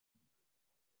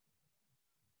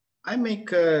I make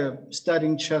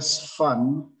studying chess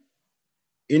fun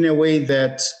in a way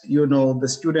that, you know, the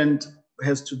student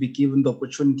has to be given the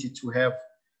opportunity to have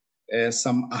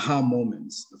some aha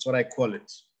moments. That's what I call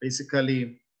it.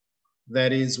 Basically,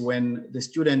 that is when the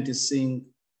student is seeing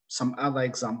some other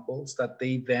examples that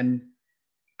they then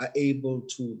are able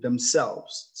to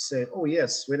themselves say, oh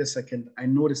yes, wait a second, I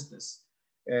noticed this.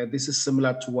 This is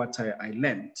similar to what I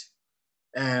learned.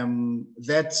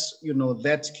 That, you know,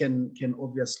 that can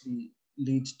obviously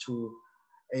lead to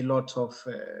a lot of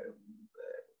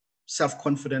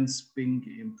self-confidence being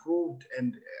improved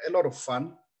and a lot of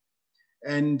fun.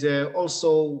 And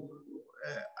also,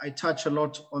 I touch a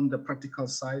lot on the practical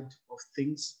side of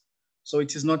things. So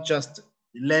it is not just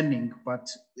learning, but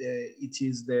it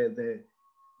is the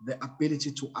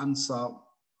ability to answer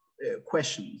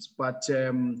questions. But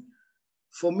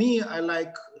for me, I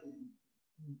like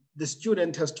the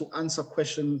student has to answer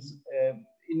questions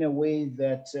in a way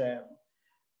that,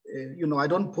 you know, I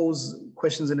don't pose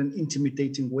questions in an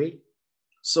intimidating way.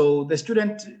 So the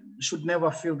student should never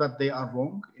feel that they are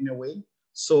wrong in a way.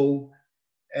 So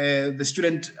the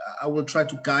student, I will try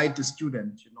to guide the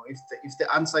student. You know, if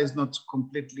the answer is not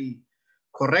completely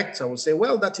correct, I will say,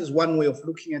 well, that is one way of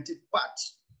looking at it, but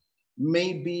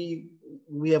maybe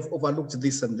we have overlooked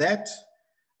this and that,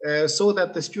 so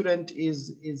that the student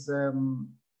is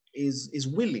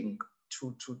willing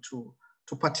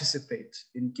to participate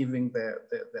in giving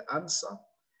the answer.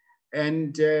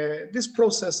 And this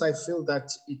process, I feel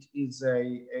that it is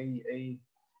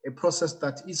a process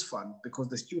that is fun because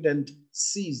the student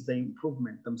sees the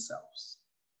improvement themselves.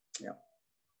 Yeah.